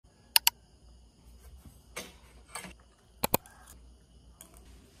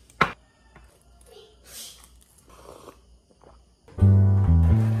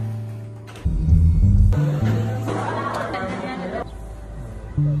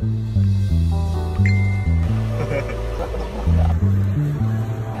We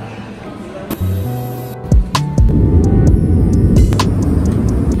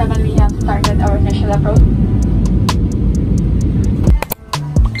have started our initial approach.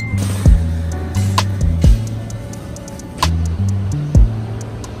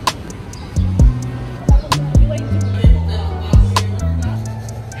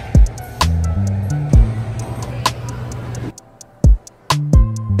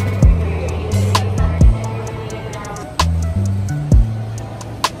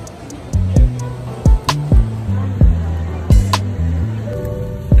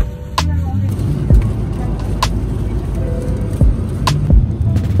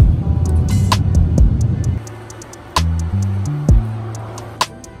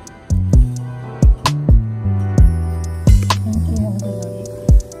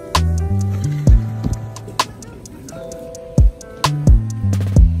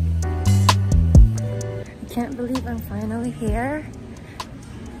 Can't believe I'm finally here,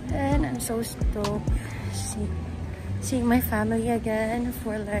 and I'm so stoked seeing my family again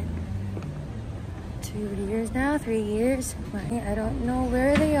for like 2 years now, 3 years. I don't know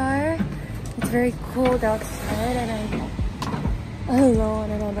where they are. It's very cold outside and I'm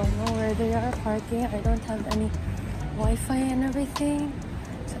alone and I don't know where they are parking. I don't have any Wi-Fi and everything,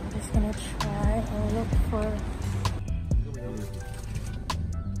 so I'm just gonna try and look for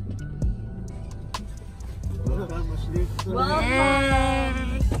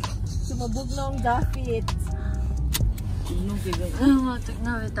Sumabog na ang Daffit. Matik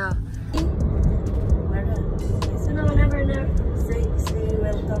na ito. So now never say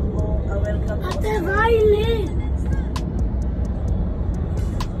welcome home, welcome home. Ate Violet!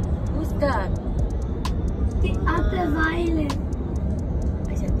 Who's that? The Ate Violet.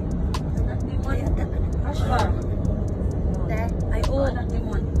 Ay, siya. Anak ni Mon. Ashbar. Ay, oo, anak ni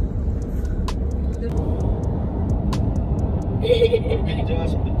Mon.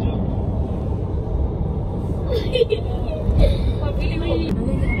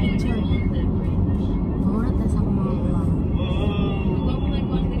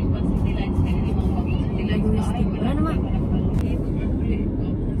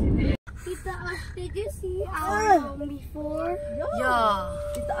 Tita Ash, did you see our home before? Yeah.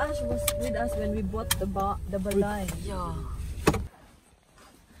 Tita Ash was with us when we bought the balay. Yeah.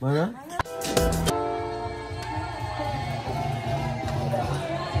 Mana?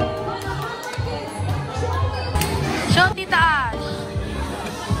 Show Tita Ash.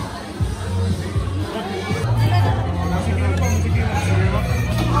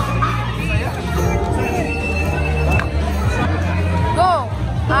 Go.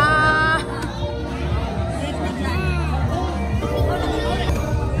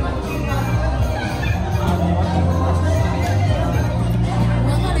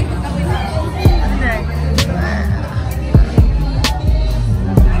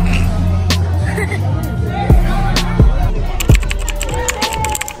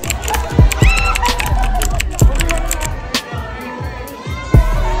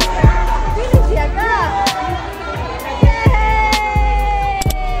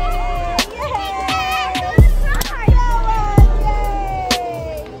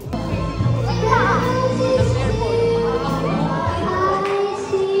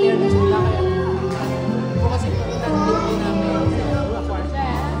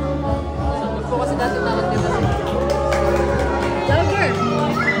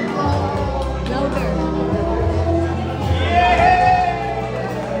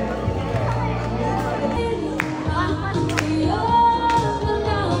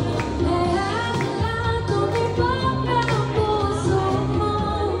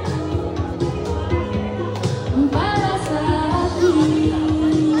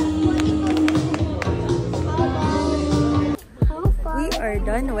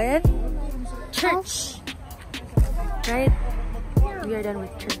 Done with church, right? We are done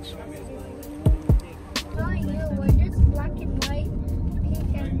with church. We're just black and white.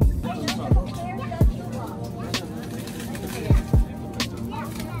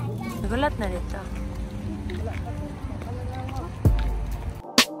 Nagulat na dito.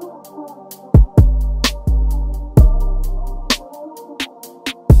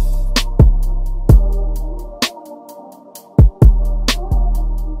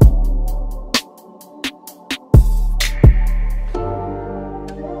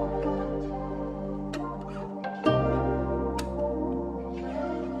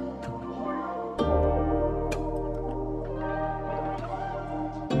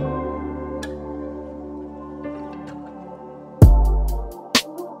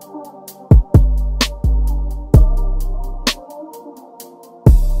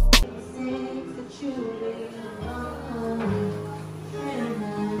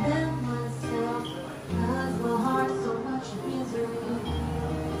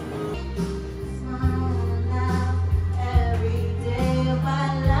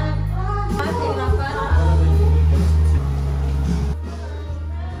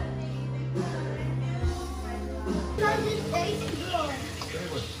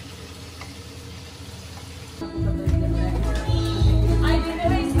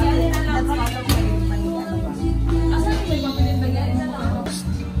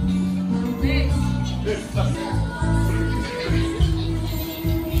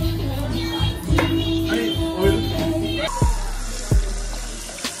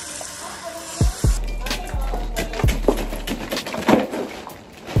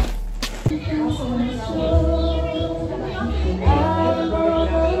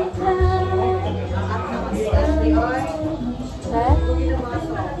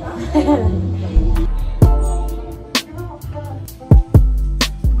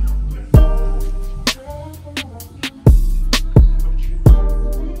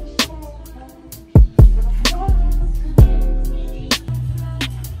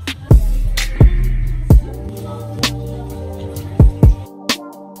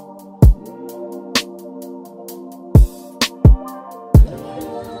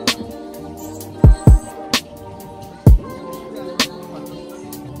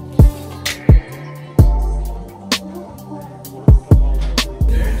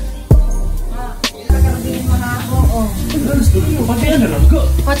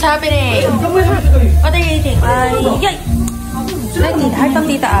 What's happening? What do you think? Yay! Hi,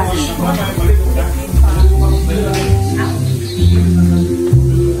 Tita Ash.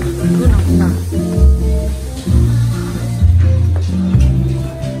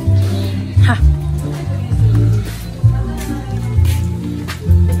 Ha!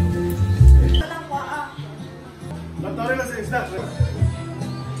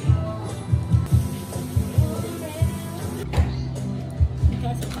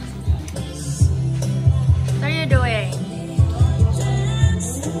 What are you doing?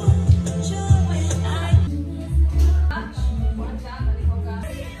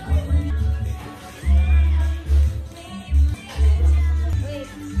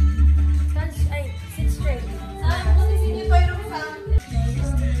 Sit straight.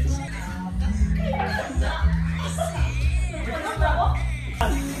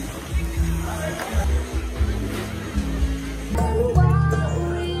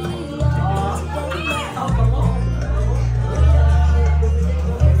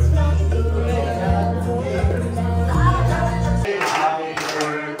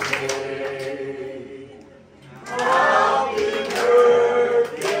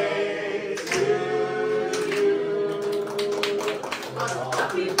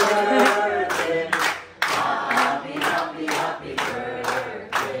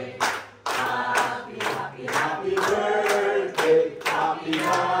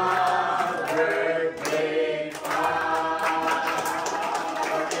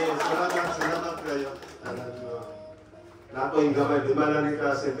 Nato yung gamay, di man lang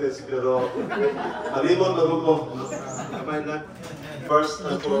ka sentence pero malimot na ko. Gamay na. First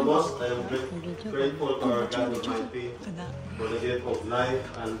and foremost, I am grateful to our God Almighty for the gift of life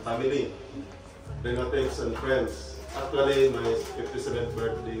and family, relatives and friends. Actually, my 57th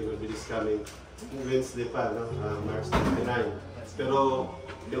birthday will be this coming Wednesday pa, no? March 29. Pero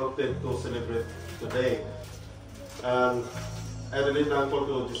we opted to celebrate today. And I'm really thankful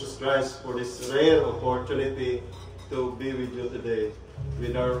to Jesus Christ for this rare opportunity to be with you today,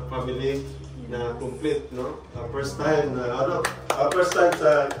 with our family na complete, no? First time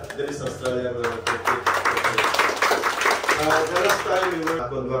sa this Australia na complete. The last time we were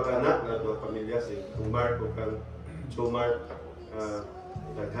akong dua ka anak, dua pamilya si Kung Mark o kang Chomar.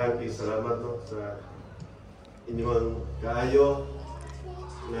 Daghang salamat, no, sa inyong kaayo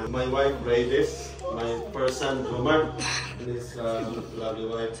na my wife Brades, my first son Chomar, and his lovely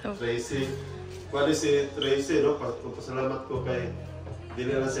wife Tracy. Pwede si Tracy, no? Pasalamat ko kay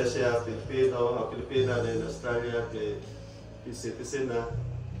dili na siya Pilipina din Australia kay citizen na.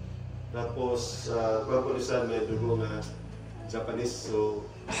 Tapos kuha ko nisan may dugo nga Japanese, so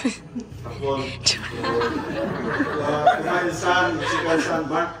ako my son, second son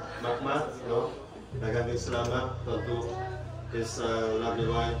Mark, no? Daghang salamat to his lovely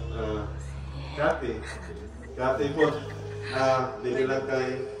wife Kathy po dili lang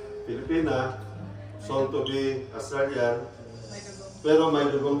kay Pilipina, soon to be Australian, pero may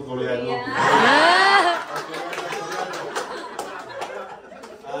dugong Koreano.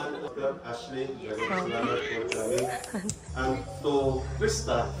 And Ashley, salamat po kami. And to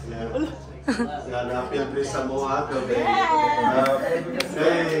Krista, na na-appeal sa mga ato.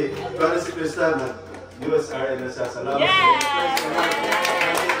 Para si Krista, USRN na siya. Salamat.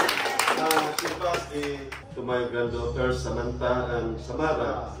 She passed to my granddaughters, Samantha and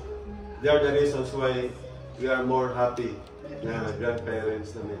Samara. They are the reasons why we are more happy na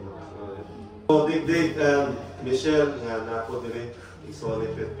grandparents namin. So, Dig Michelle, na ako din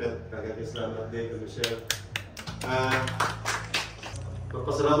solid pet. Kagakisalamat din kay Michelle.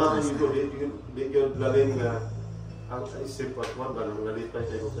 Magpasalamat ko bigyan lalim na ang isip at one ba nang nalipay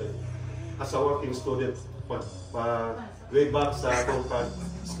tayo kayo. As a working student, way back sa atong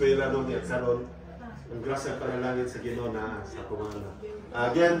pag-eskwela nung niya karon, ang grasya panalangin sa Ginoo na sa kumana.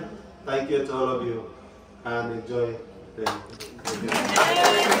 Again, thank you to all of you and enjoy the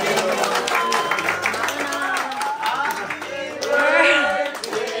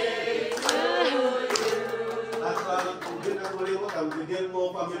Bigyan mo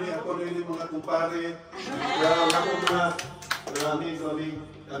family, ako rin yung mga kumpare. Kaya ako mga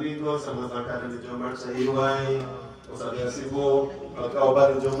amigo sa mga barkada ni Jomar sa Iway, o sa Cebu,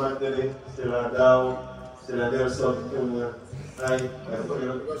 pagkauban ni Jomar din, sila Daw, sila Nelson, yung mga ang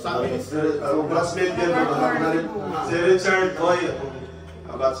classmate din, si Richard Boy,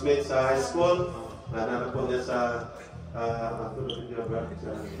 ang batchmate sa high school, nananap po niya sa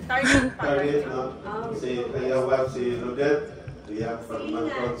Target, si kaya wife si Rodet, iya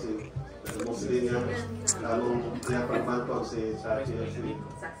pagmantong si Muslim niya, lalong iya pagmantong si Sachi.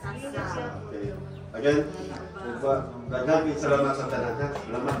 Again, daghang salamat sa tanan.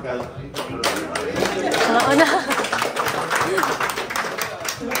 Salamat kayo. Oo na.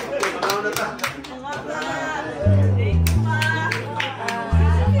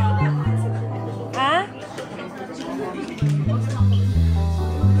 Ha?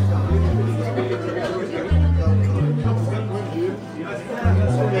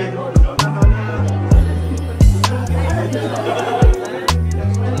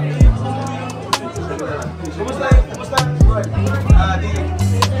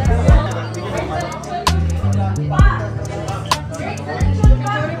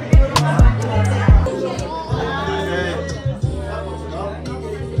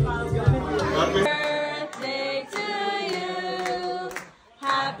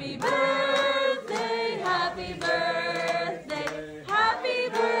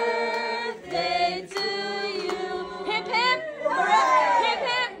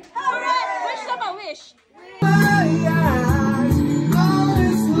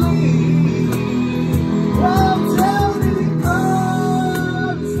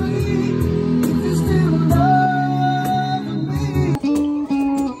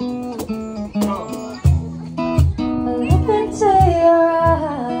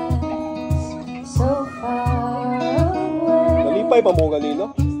 Nalipay pa mo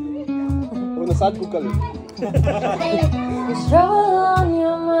kanino? O nasad ko kali? There's trouble on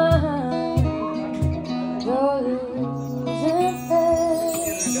your mind. You're losing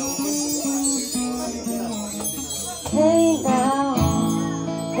faith. Hey now,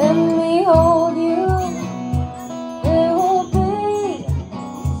 let me hold you. It will be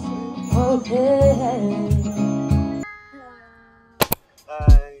okay.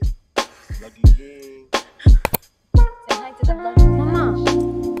 Hi! Lagi gang! Say hi to the vlog. Mama.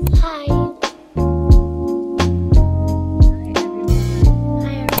 Hi.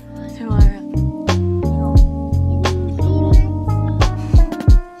 Tomorrow.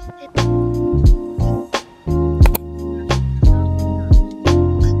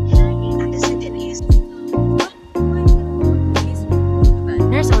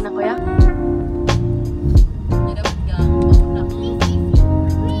 Nurse, una kuya?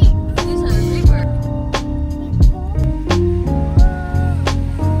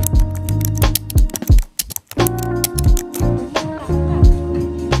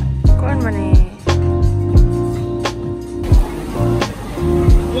 Kuan man eh.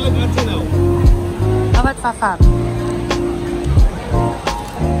 How about Papa?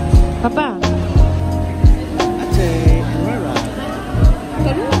 Papa? Ate, Rara!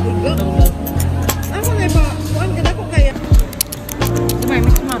 Ako na ba? Kuan ka ko kaya. Sumay,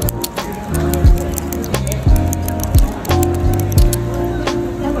 mix mom.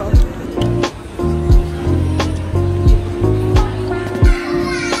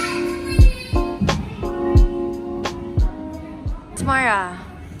 Mara.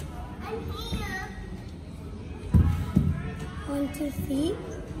 1, 2, 3.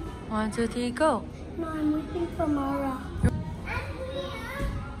 1, 2, 3, go. No, I'm waiting for Mara.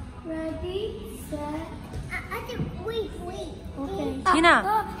 Ready, set. Wait. Okay. Tina.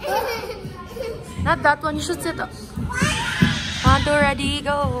 Not that one. You should sit up. 1, 2, ready,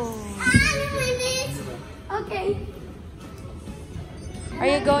 go. Okay. Are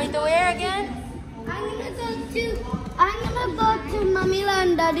you going to where again? I'm gonna go to Mamila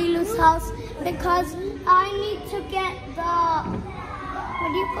and Daddy Lou's house because I need to get the, what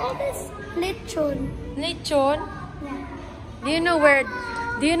do you call this? Lechon. Lechon? Yeah. Do you know where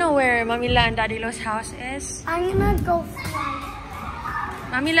Mamila and Daddy Lo's house is? I'm gonna go fly.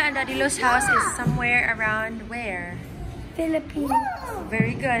 Mamila and Daddy Lo's house is somewhere around where? Philippines.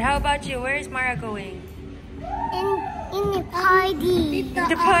 Very good. How about you? Where is Mara going? In the party.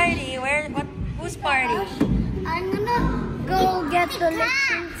 The party. Where? What? Whose party? I'm gonna go get the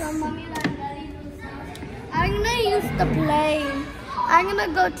lechon from Mamila and Daddy Lou's house. I'm gonna use the plane. I'm gonna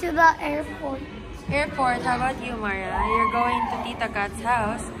go to the airport. Airport. How about you, Mara? You're going to Tita Kat's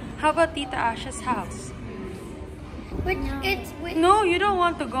house. How about Tita Asha's house? Which No, you don't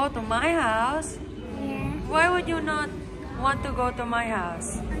want to go to my house. Yeah. Why would you not want to go to my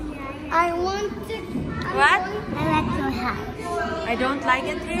house? I want to. What? I like your house. I don't like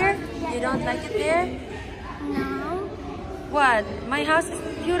it here? You don't like it there? No. What? My house is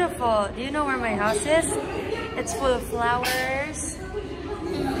beautiful. Do you know where my house is? It's full of flowers.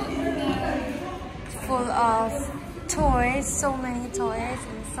 Full of toys. So many toys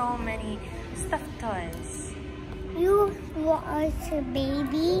and so many stuffed toys. You was a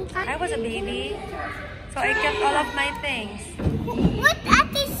baby. I was a baby. So I kept all of my things. What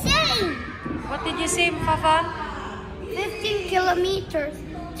did they say? What did you say, Papa? 15 kilometers.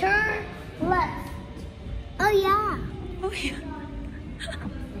 Turn left. Oh yeah. Oh yeah.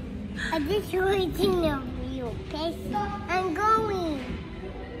 I just waiting of you. Okay. I'm going.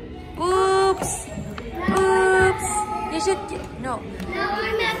 Oops. Oops. You should no. Now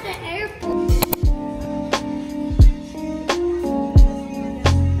I'm at the airport.